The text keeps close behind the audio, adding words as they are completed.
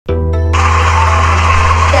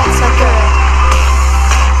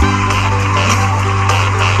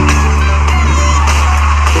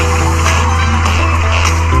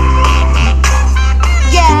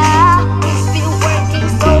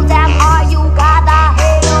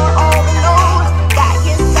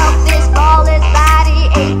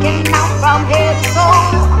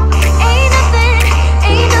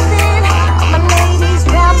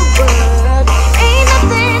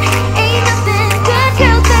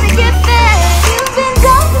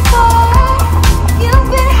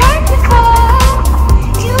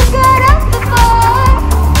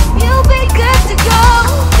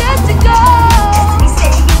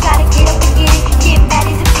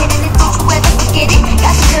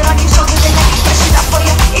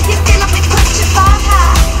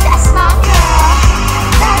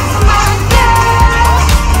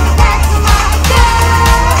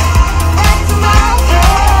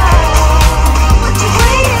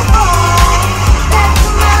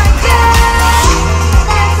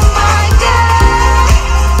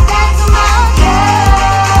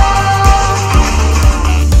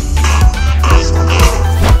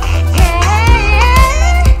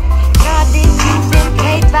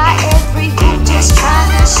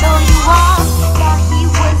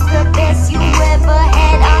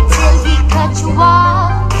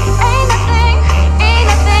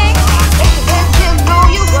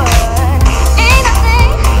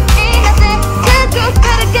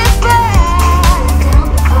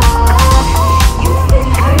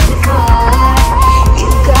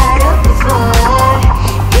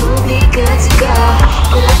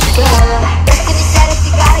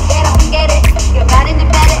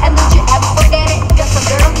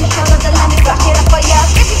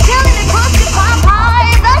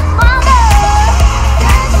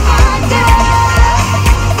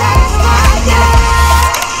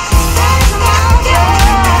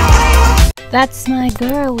That's my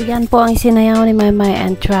girl. Yan po ang sinayaw ni Maymay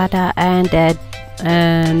Entrata and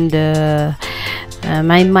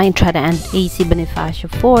Maymay Entrata and AC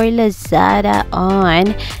Bonifacio for Lazada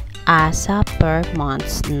on asa per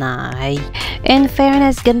month na. In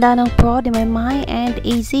fairness, ganda ng pro ni Maymay and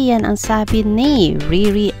AC. Yan ang sabi ni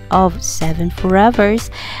Riri of 7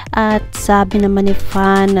 Forevers. At sabi naman ni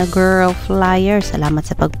fan girl flyer, salamat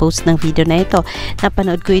sa pag-post ng video na ito.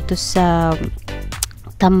 Napanood ko ito sa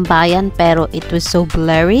tambayan pero it was so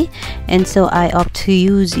blurry, and so I opt to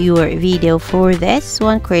use your video for this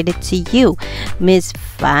one. Credit to you, Miss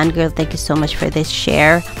Fangirl. Thank you so much for this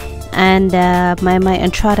share. And Maymay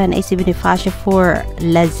Entrata and AC Bonifacio for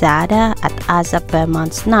Lazada at asa per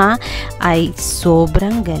months na ay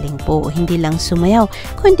sobrang galing po. Hindi lang sumayaw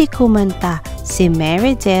kundi kumanta si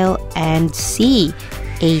Meridel and si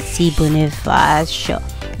AC Bonifacio.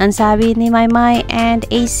 Ang sabi ni Maymay and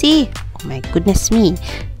AC, oh my goodness me,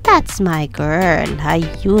 that's my girl.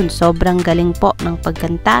 Ayun, sobrang galing po ng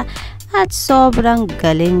pagkanta at sobrang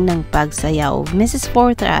galing ng pagsayaw. Mrs.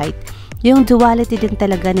 Forthright, yung duality din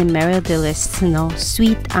talaga ni Meredith, no?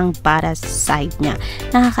 Sweet ang para sa side niya.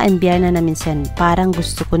 Nakaka-embiyar na minsan, parang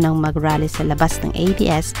gusto ko nang mag-rally sa labas ng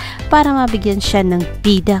ABS para mabigyan siya ng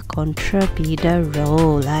bida kontra bida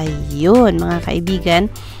role. Ayun, mga kaibigan,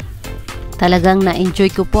 talagang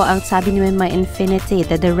na-enjoy ko po ang sabi ni Maymay Infinity.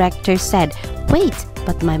 The director said, wait,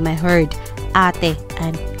 but Maymay heard ate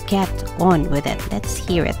and get on with it. Let's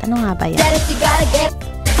hear it. Ano nga ba yan?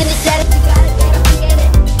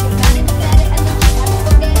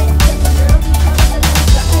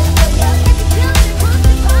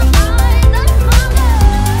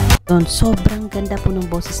 Sobrang ganda po ng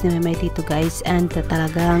boses ni Maymay dito, guys, and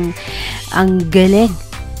talagang ang galing.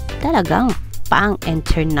 Talagang pang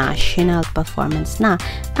international performance na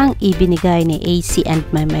ang ibinigay ni AC and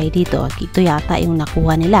Maymay dito. Ito yata yung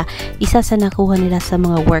nakuha nila. Isa sa nakuha nila sa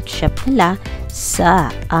mga workshop nila sa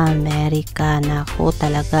Amerika. Naku,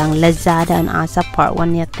 talagang Lazada and asa part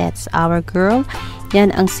 1 yet. That's our girl.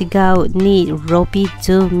 Yan ang sigaw ni Ropi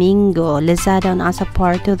Domingo. Lazada and asa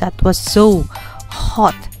part 2. That was so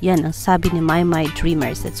hot. Yan ang sabi ni Maymay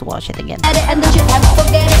Dreamers. Let's watch it again.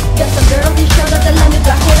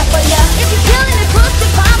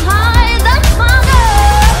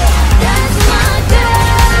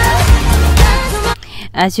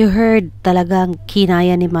 As you heard, talagang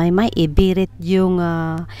kinaya ni Maymay. Ibirit yung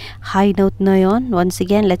high note na yon. Once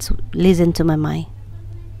again, let's listen to Maymay.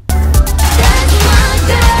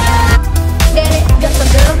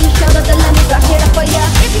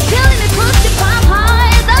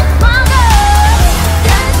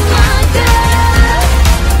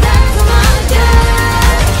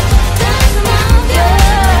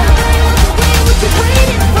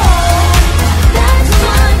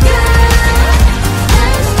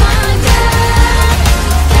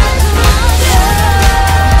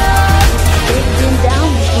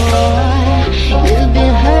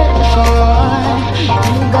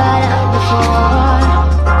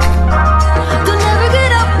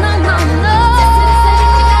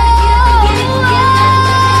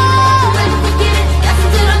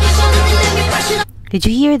 Did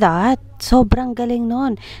you hear that? Sobrang galing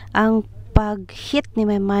nun. Ang pag-hit ni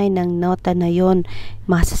Maymay ng nota na yon,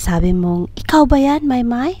 masasabi mong, ikaw ba yan,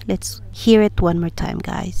 Maymay? Let's hear it one more time,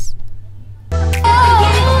 guys.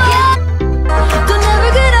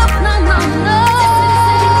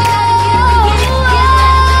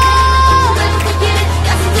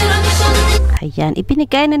 Ayan,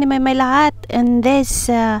 ipinigay na ni Maymay lahat in this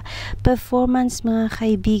performance, mga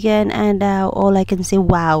kaibigan, and all I can say,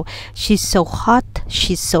 wow, she's so hot,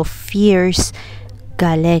 she's so fierce,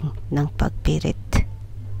 galing ng pagpirit.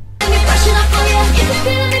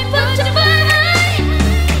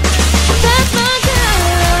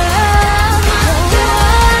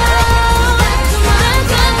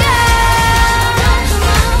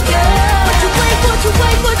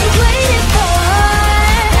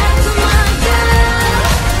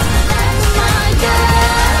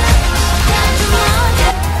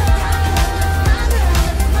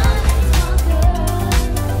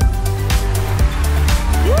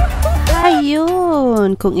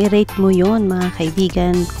 Ayun, kung i-rate mo yon, mga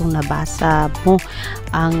kaibigan, kung nabasa mo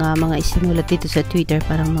ang mga isinulat dito sa Twitter,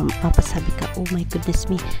 parang mapasabi ka, oh my goodness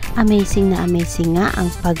me, amazing na amazing nga ang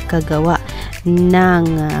pagkagawa ng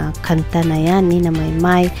kanta na yan ni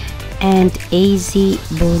Maymay and AC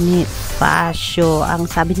Bonifacio. Ang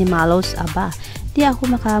sabi ni Malos, aba, di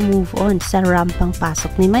ako maka-move on sa rampang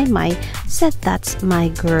pasok ni Maymay sa That's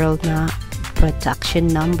My Girl na production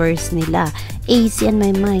numbers nila, AC and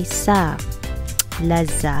Maymay sa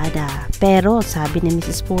Lazada. Pero sabi ni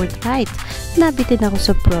Mrs. Forthright, nabitin ako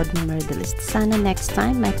sa prod ni Myrtleist. Sana next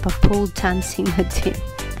time may pa-pole dancing na din.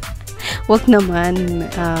 Wag naman,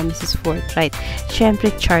 Mrs. Forthright.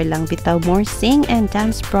 Syempre, char lang. Bitaw more sing and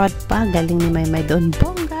dance prod pa. Galing ni Maymay doon.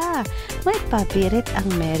 Bongga! May pabirit ang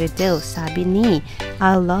Meridel. Sabi ni,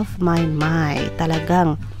 I love Maymay.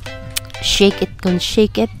 Talagang shake it kung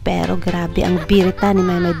shake it, pero grabe ang birita ni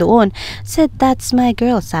Maymay doon. Said, that's my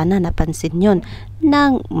girl. Sana napansin yun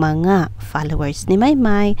ng mga followers ni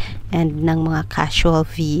Maymay and ng mga casual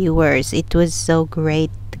viewers. It was so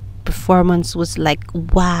great. Performance was like,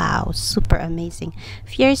 wow, super amazing.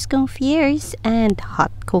 Fierce kung fierce and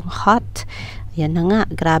hot kung hot. Yan na nga,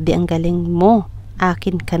 grabe ang galing mo.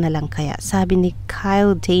 Akin ka na lang kaya. Sabi ni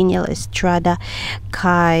Kyle Daniel Estrada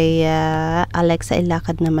kay Alexa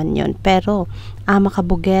Ilacad naman yon. Pero ama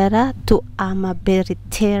kabugera to ama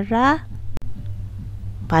beritera.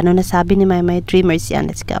 Paano nasabi ni Maymay Dreamers yan?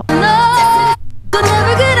 Let's go. No,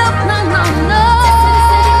 never get up, no, no, no.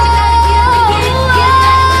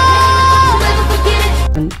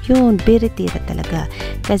 Yun, beritera talaga.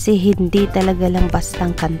 Kasi hindi talaga lang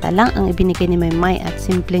bastang kanta lang ang ibinigay ni Maymay at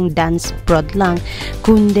simpleng dance prod lang,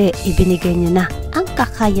 kundi ibinigay niya na ang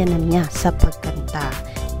kakayanan niya sa pagkanta.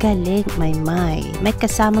 Galing Maymay. May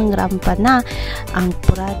kasamang rampa na ang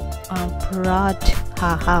prod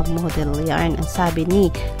haha model yarn. Ang sabi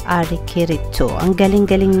ni Ari Kirito, ang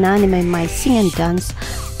galing-galing na ni Maymay sing and dance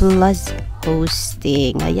plus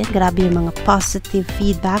hosting. Ayan, grabe yung mga positive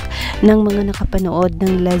feedback ng mga nakapanood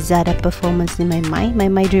ng Lazada performance ni Maymay.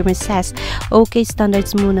 Maymay Dreamer says, okay,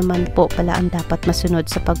 standards mo naman po pala ang dapat masunod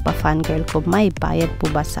sa pagpa-fangirl ko. May bayad po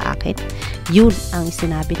ba sa akin? Yun ang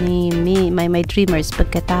sinabi ni Maymay Dreamers.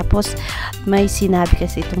 Pagkatapos, may sinabi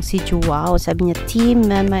kasi itong si Joao. Sabi niya, Team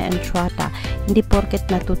Maymay Entrata, hindi porket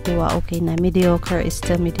natutuwa, okay na. Mediocre is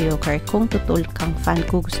still mediocre. Kung tutul kang fan,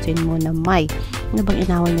 gugustuhin mo na may. Ano bang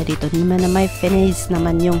inaway na dito? Na may finesse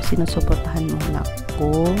naman yung sinusuportahan mo.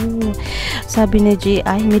 Nako. Sabi ni G,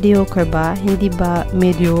 ay mediocre ba? Hindi ba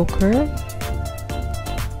mediocre?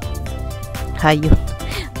 Hayun.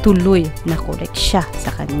 Tuloy na correct siya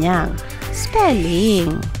sa kanyang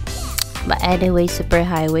spelling. But anyway, super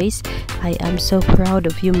highways, I am so proud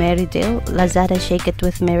of you, Meridel. Lazada Shake It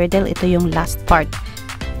with Meridel. Ito yung last part.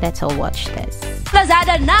 Let's all watch this.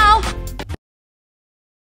 Lazada now!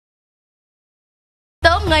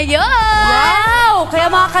 Ngayon! Wow! Kaya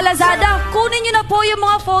mga ka-Lazada, kunin nyo na po yung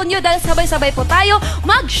mga phone nyo dahil sabay-sabay po tayo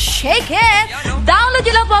mag-shake it! Download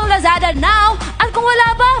nyo lang po ang Lazada now! At kung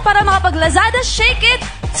wala ba, para makapag-Lazada Shake It,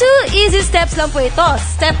 2 easy steps lang po ito.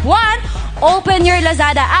 Step 1, open your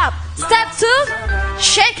Lazada app. Step 2,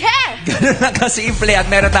 shake it! Ganun lang kasimple at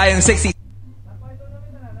meron tayong 60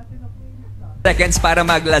 seconds para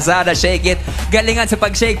mag-Lazada Shake It. Galingan sa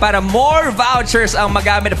pag-shake para more vouchers ang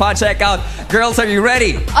magamit upon checkout. Girls, are you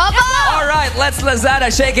ready? Opo! Alright, let's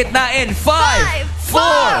Lazada Shake It na in 5,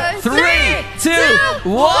 4, 3, 2,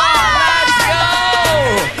 1! Let's go!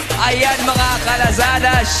 Ayan mga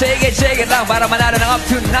ka-Lazada, shake it lang para manalo ng up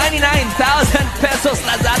to 99,000 pesos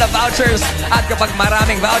Lazada vouchers. At kapag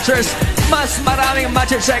maraming vouchers, mas maraming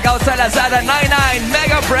match-checkout sa Lazada 99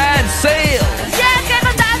 Mega Brand Sale. Yes, kaya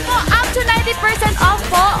tandaan mo, up to 90% off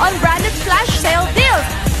po on branded flash sale deals.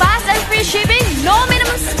 Fast and free shipping, no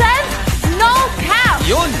minimum spend, no cap.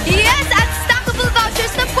 Yun! Yes, at stackable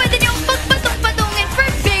vouchers na pwede niyong pagpatung-patungin for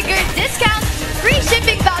bigger discounts. Free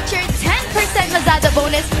shipping voucher, 10% Lazada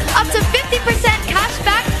bonus, up to 50%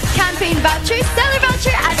 cashback, campaign voucher, seller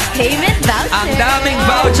voucher, at payment voucher. Ang daming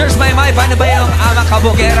vouchers, Maymay. Paano ba yung ama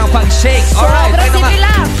kabugerang pag-shake? Alright, Sobrang simple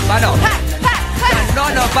lang. Paano? Pack!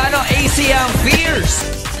 No, paano AC ang fierce?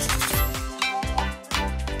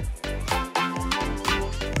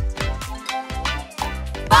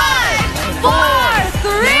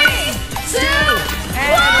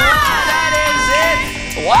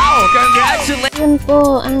 Wow! Congratulations! Yun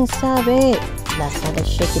po ang sabi. Lazada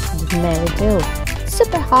Shake It with Meridel.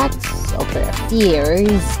 Super hot, super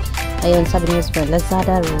fierce. Ayun, sabi niya sa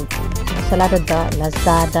Lazada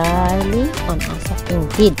on asap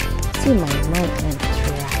indeed. Si Maymay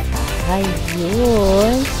Entrata.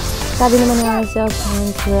 Ayun. Sabi naman nga sa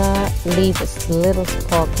Contra, leave a little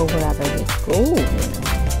sparkle wherever you go.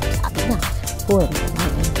 Sabi na, for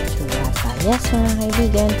Maymay Entrata. Yes, mga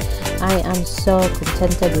kaibigan, I am so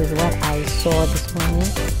contented with what I saw this morning,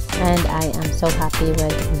 and I am so happy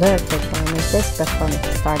with their performances. Performance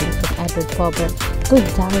starting from Edward Pobber, good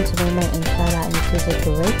down to Maymay Entrata, and it was a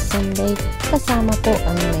great Sunday. Kasama po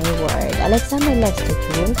ang Mayward. Alexander Lester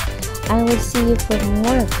June. I will see you for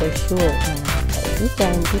more for sure. Mga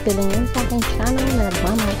kaibigan, dito lang yun sa aking channel na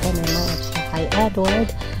nagmamahal kay Maymay at kay Edward.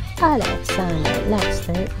 Alexander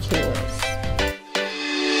Lester Jr.